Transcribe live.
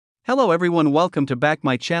Hello everyone, welcome to back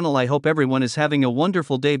my channel. I hope everyone is having a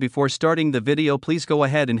wonderful day. Before starting the video, please go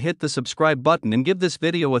ahead and hit the subscribe button and give this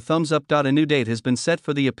video a thumbs up. A new date has been set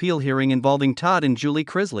for the appeal hearing involving Todd and Julie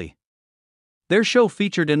Chrisley. Their show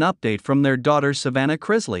featured an update from their daughter Savannah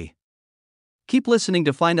Chrisley. Keep listening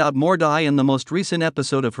to find out more. In the most recent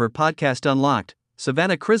episode of her podcast Unlocked,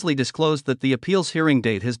 Savannah Chrisley disclosed that the appeals hearing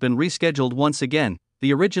date has been rescheduled once again.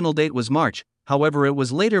 The original date was March, however it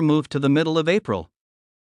was later moved to the middle of April.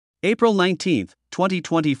 April 19,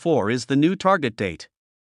 2024 is the new target date.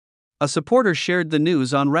 A supporter shared the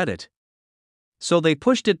news on Reddit. So they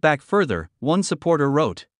pushed it back further, one supporter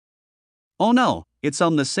wrote. "Oh no, it's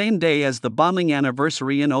on the same day as the bombing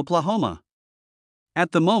anniversary in Oklahoma.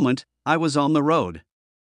 At the moment, I was on the road.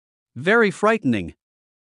 Very frightening.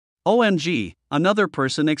 OMG," another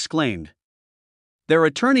person exclaimed. Their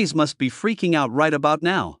attorneys must be freaking out right about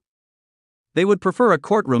now. They would prefer a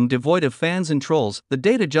courtroom devoid of fans and trolls. The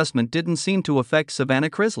date adjustment didn't seem to affect Savannah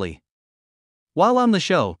Chrisley. While on the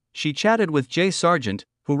show, she chatted with Jay Sargent,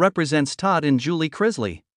 who represents Todd and Julie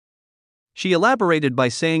Chrisley. She elaborated by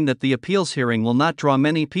saying that the appeals hearing will not draw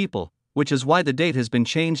many people, which is why the date has been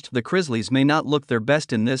changed. The Chrisleys may not look their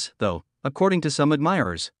best in this, though, according to some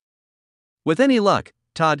admirers. With any luck,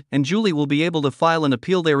 Todd and Julie will be able to file an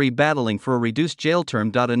appeal. They're battling for a reduced jail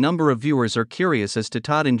term. A number of viewers are curious as to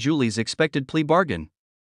Todd and Julie's expected plea bargain.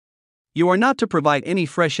 You are not to provide any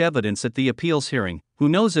fresh evidence at the appeals hearing. Who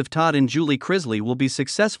knows if Todd and Julie Chrisley will be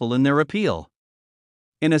successful in their appeal?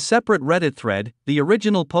 In a separate Reddit thread, the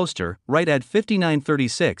original poster, right at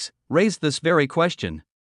 5936, raised this very question.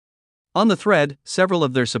 On the thread, several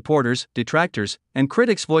of their supporters, detractors, and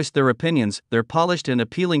critics voiced their opinions. Their polished and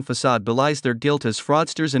appealing facade belies their guilt as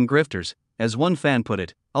fraudsters and grifters. As one fan put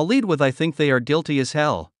it, "I'll lead with I think they are guilty as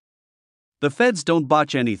hell." The feds don't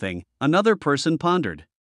botch anything, another person pondered.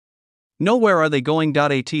 Nowhere are they going. At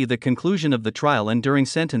the conclusion of the trial and during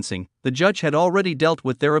sentencing, the judge had already dealt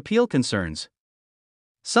with their appeal concerns.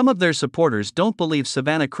 Some of their supporters don't believe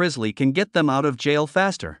Savannah Chrisley can get them out of jail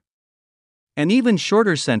faster. An even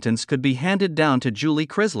shorter sentence could be handed down to Julie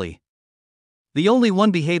Chrisley. The only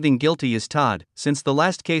one behaving guilty is Todd. Since the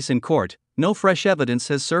last case in court, no fresh evidence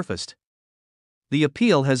has surfaced. The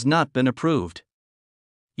appeal has not been approved.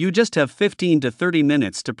 You just have 15 to 30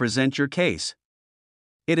 minutes to present your case.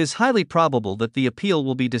 It is highly probable that the appeal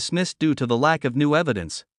will be dismissed due to the lack of new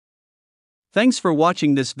evidence. Thanks for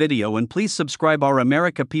watching this video and please subscribe our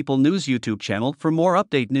America People News YouTube channel for more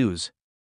update news.